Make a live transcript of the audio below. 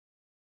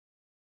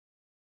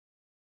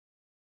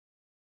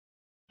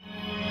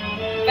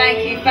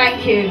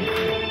Thank you.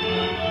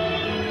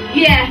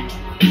 Yeah,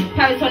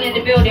 Pariz in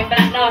the building,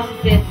 Black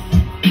Narcissist.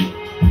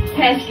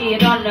 Pesky, you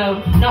don't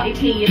know. Naughty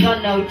P, you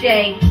don't know.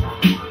 J.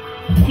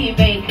 Team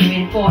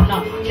Bakery, Fort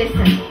Knox.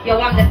 Listen, yo,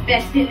 I'm the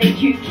best in the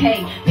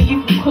UK, but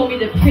you can call me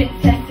the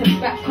princess of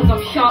rap, cause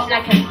I'm sharp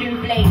like a new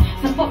blade.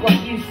 So fuck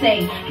what you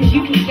say, cause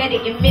you can get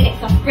it in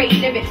minutes. I spray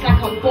lyrics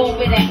like I'm born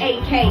with an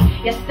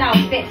AK. Your style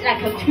fits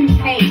like a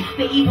toupee,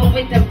 but even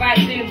with the right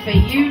bloom for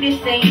you,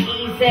 this ain't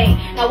easy.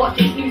 Now watch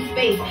this new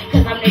space,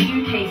 cause I'm the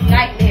UK's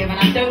nightmare, and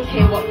I don't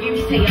care what you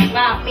say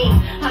about me.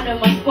 I know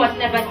my squad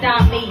never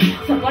doubt me,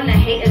 so on the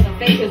haters and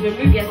fakers,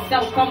 remove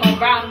yourself from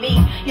around me.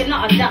 You're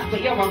not a duck,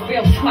 but you're a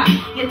real twat.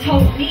 You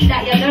told me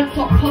that you don't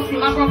talk pussy,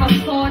 my brother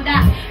saw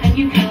that. And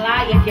you can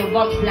lie if you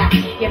want black.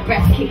 Your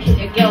breast kicking,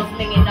 your girls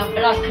minging, a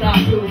blood clot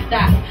proves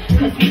that.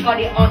 Cause we got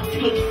it on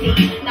tape,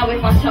 see. Now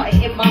if I shot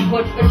it in my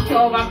hood, for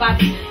sure I'm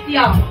bad.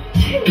 Yo,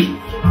 jeez.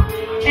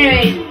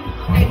 Anyway,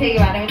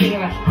 let me take it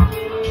back.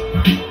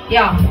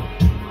 Yo,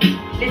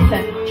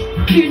 listen.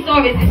 True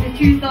stories, this is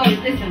true stories,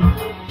 listen.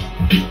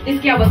 This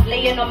girl was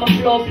laying on my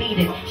floor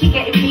bleeding. She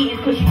getting beaten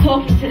cause she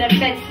talking to them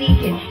feds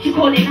sneaking. She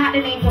calling out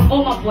the names of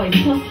all my boys,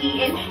 plus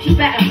eating. She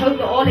better hope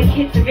that all the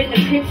kids are in the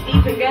crib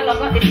sleeping. Girl, I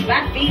got this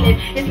bad feeling.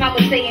 This man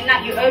was saying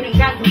that you owe them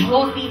grams of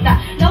course beef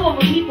that no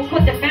other people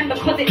could defend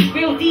because it's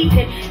real deep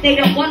in. They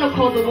don't wanna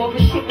cause a war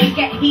cause shit will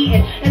get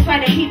heated. That's why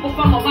the people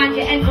from around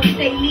your ends will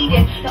stay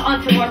leading. The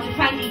entourage to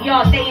find your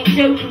yard, they ain't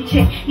joking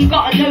chick. You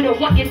gotta know that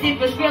what you did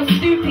was real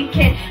stupid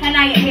kid. And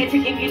I ain't here to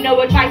give you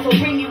no advice or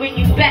bring you in.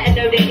 You better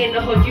know that in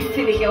the hood you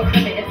silly girl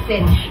committed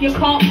sin. You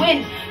can't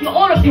win. You're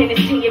all up in this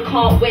thing, you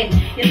can't win.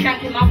 You're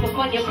skanking my fuck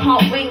on, you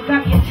can't win.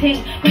 Grab your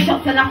ting, cause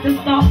shots will have to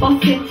start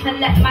busting to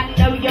let man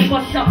know you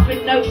bust shots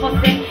with no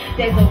fussing.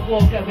 There's a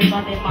war going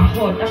on in my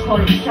hood, I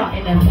call it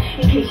shutting them.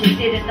 In case you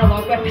didn't know,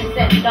 I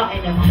represent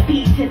Nottingham.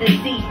 B to the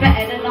Z,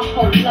 better than a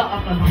whole lot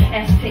of them.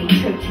 ST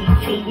to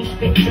TT, we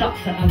spit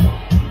blocks at them.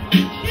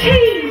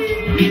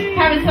 Jeez!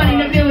 Pariz in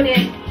the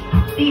building.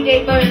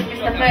 DJ Bones,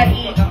 Mr.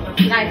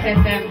 30, Life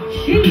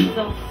FM.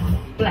 Jesus!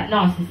 Black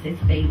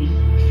Narcissist, baby.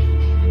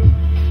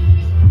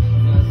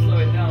 Slow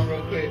it down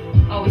real quick.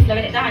 Oh, we're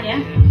slowing it down,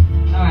 yeah?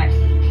 Alright.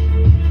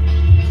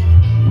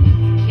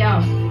 Yo.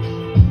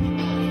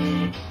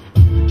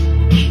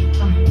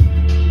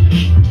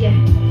 Yeah.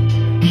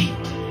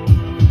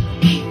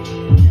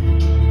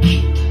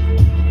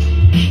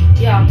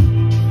 Yo.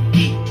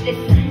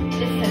 Listen.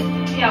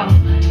 Yo.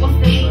 What's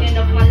the meaning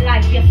of my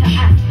life? Yes, I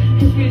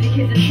ask. Cause music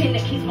is a thing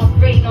that keeps my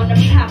brain on the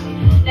path.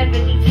 Never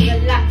need to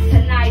relax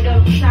and I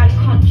don't sign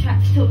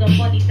contracts till the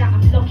money that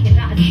I'm looking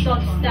at is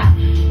done stack.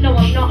 No,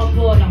 I'm not a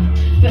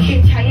baller, but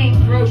bitch I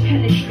ain't broke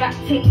and this rap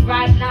thing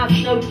right now's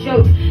no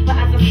joke. But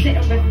as I sit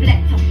and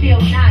reflect I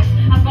feel nice.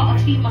 I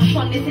gotta feed my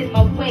son, this is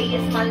my way,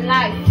 it's my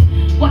life.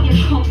 What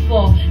you come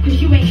for,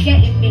 cause you ain't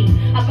getting me.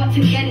 I got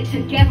to get it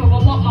together, I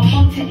want my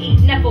mom to eat.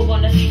 Never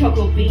wanna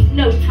struggle, be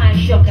no time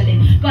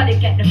juggling. Gotta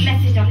get the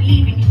message, I'm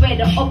leaving you where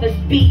the others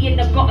be.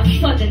 And I got a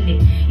suddenly.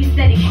 You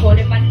steady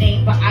calling my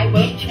name, but I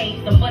won't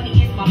change. The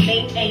money is my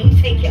main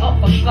aim, take it up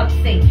for God's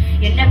sake.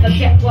 You never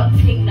get one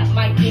thing that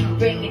my crew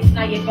bring. It's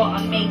now you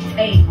gotta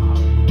maintain.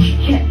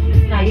 Yeah,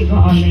 it's now you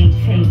gotta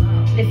maintain.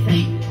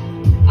 Listen,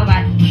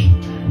 alright.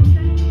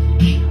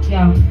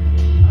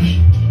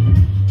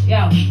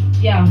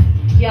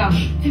 Yo,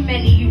 too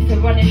many youths are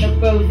running the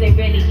roads, they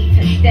really need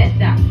to dead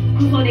that.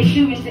 Cause all they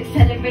do is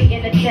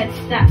accelerating the dead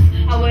stats.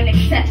 I won't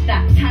accept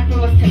that, time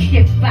for us to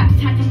give back.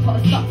 Time to put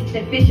a stop to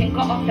division,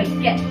 gotta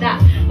forget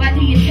that. Why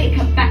do you take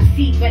a back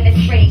seat when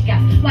there's spraying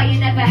gas? Why you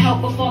never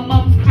help before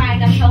mom's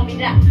crying, now tell me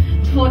that.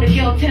 Before the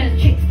girl turns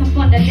tricks to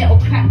fund a little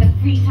crack. The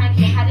 3 times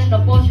you had an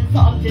abortion,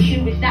 something to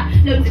do with that.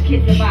 Loads of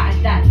kids without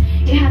a dad,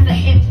 it has an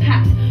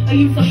impact. Are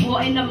you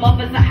supporting the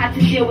mothers that had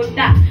to deal with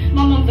that?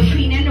 My mom's a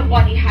queen and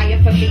nobody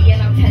higher for me.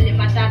 And I'm telling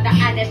my dad that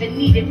I never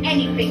needed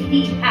anything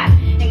he had.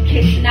 And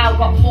kids now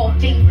got more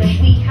things than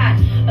we had.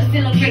 But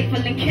still I'm grateful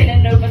and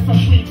killing over some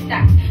weed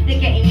stacks. They're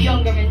getting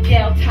younger and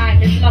jail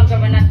time is longer.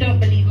 And I don't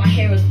believe my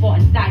heroes fought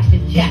and died for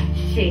jack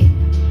shit.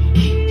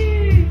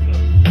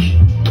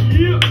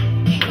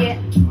 Yeah.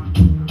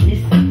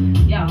 Listen,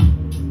 yo.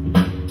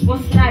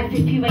 What's life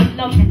if you ain't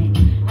loving it?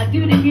 I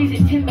do the music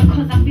thing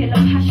because I feel a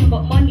passion,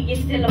 but money is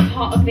still a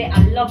part of it.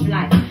 I love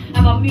life,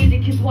 and my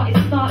music is what it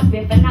started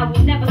with, and I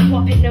will never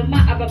swap it. No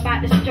matter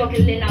about the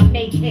struggling, I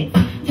make hits.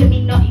 To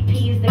me, Naughty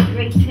P is the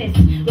greatest.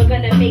 We're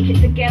gonna make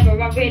it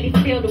together. I really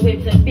feel the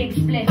whips and big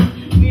splits.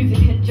 Music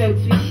and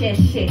jokes, we share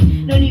shit.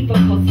 No need for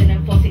cussing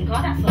and fussing,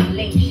 God, that's some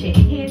lame shit.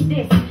 Here's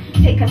this,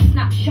 take a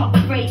snapshot,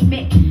 frame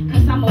it.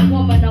 Cause I'm a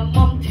woman, a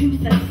mom too,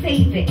 so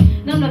save it.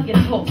 None of your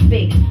talk's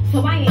big,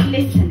 so I ain't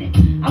listening.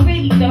 I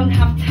really don't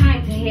have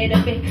time to hear the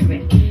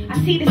bickering.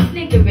 I see the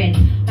sniggering,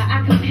 but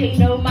I can pay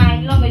no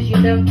mind. Long as you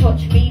don't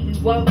touch me, we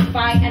won't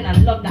fight. And I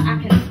love that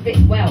I can spit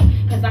well,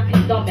 cause I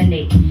can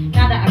dominate.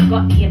 Now that I've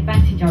got the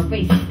advantage, I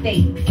raise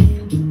stakes.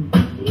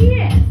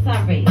 Yes,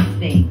 I raise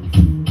stakes.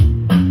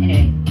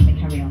 Anyway, let me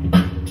carry on,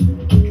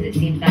 cause it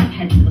seems like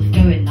heads are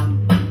going.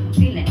 I'm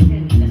feeling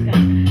it, let's go.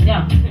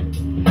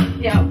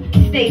 Yo,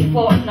 They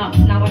thought nuts,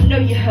 now I know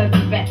you heard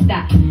me rep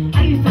that.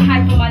 I used to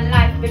hide from my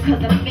life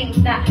because of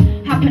things that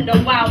happened a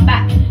while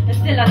back, and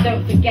still I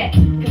don't forget,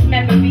 cause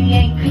memory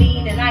ain't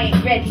clean and I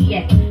ain't ready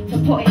yet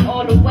to put it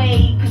all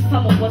away, cause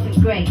someone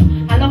wasn't great.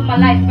 I love my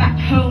life back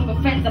home,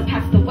 but friends have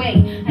passed away,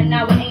 and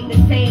now it ain't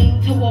the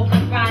same to walk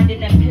around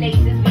in them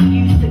places we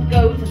used to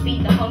go to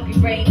feed the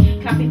hungry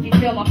brain. Clap if you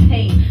feel my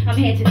pain, I'm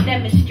here to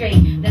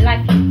demonstrate the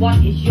life you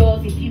want is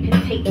yours if you can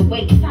take the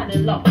weight. It's not a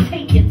lot,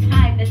 take your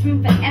time, there's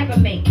room for error,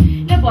 mate.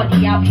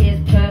 Nobody out here is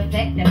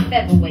perfect, they're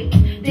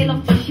featherweights. They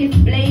love to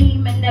shift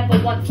blame and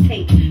never once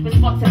take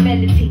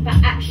responsibility for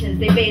actions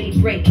they really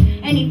break.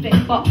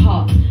 Anything but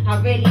heart.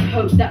 I really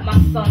hope that my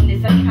son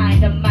is a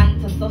kind of man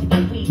to suss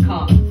the weak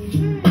heart.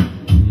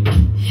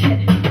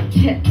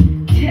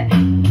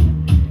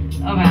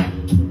 Alright.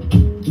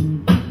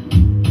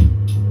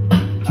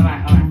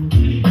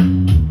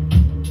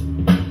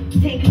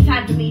 Take a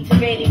time for me to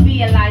really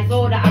realise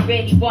all that I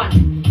really want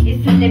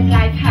is to live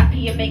life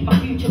happy and make my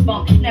future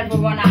bump. Never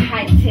on a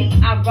hype ting,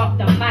 I rock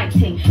the mic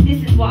ting.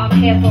 This is what I'm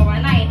here for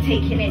and I ain't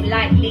taking it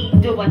lightly,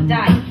 do or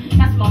die.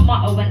 That's my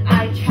motto and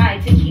I try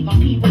to keep my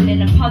people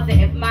in a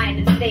positive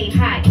mind and stay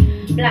high.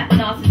 Black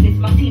narcissist,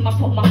 my team, I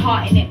put my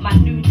heart in it. My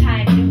new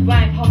time, new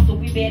rhyme hustle,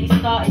 we barely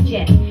started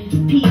yet.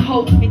 P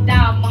holds me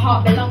down, my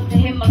heart belongs to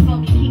him. My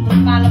song can keep a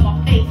smile on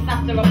my face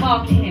after I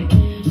bark at him.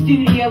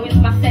 Studio is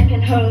my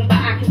second home, but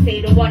I can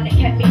say the one that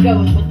kept me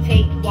going was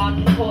Take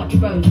One, Courtney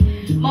Road.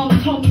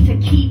 Mom told me to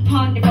keep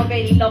on if I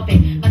really love it.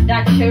 My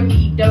dad showed me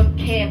he don't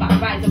care, but I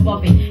rise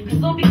above it. Cause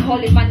they'll be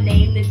calling my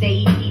name the day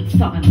he needs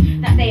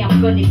something. That day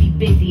I'm gonna be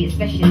busy,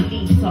 especially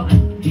leave something.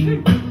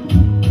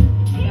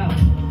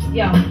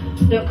 Yo,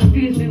 don't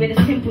confuse me with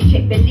a simple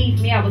chick, believe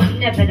me, I was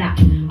never that.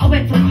 I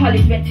went to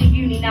college, went to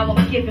uni, now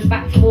I'm giving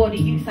back to all the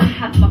youths that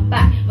had my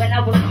back when I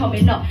was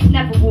coming up.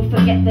 Never will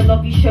forget the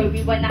love you showed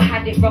me when I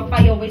had it rough.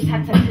 I always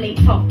had to play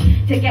tough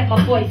to get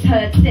my voice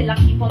heard. Still I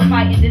keep on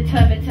fighting,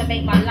 determined to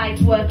make my life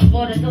work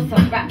more than just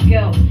a rap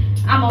girl.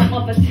 I'm a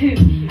mother too,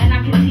 and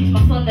I can teach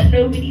my son that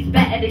nobody's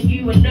better than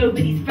you and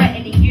nobody's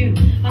threatening you.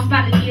 My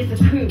family is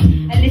a crew,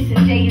 and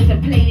listen, Jay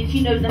isn't playing,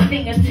 she knows a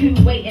thing or two.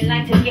 Wait in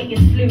line to get your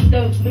slew,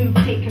 don't move,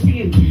 take a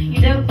view.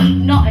 You don't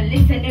need nothing,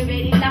 listen, they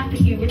really laugh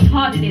at you.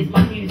 Retarded is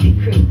my music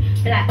crew,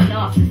 black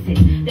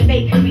narcissist. The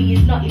bakery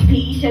is not your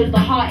P, shows the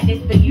heart in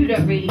this, but you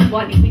don't really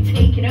want it. We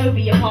taking over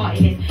your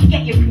party list,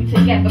 get your crew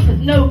together, cause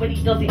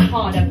nobody does it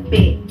harder,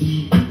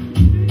 bitch.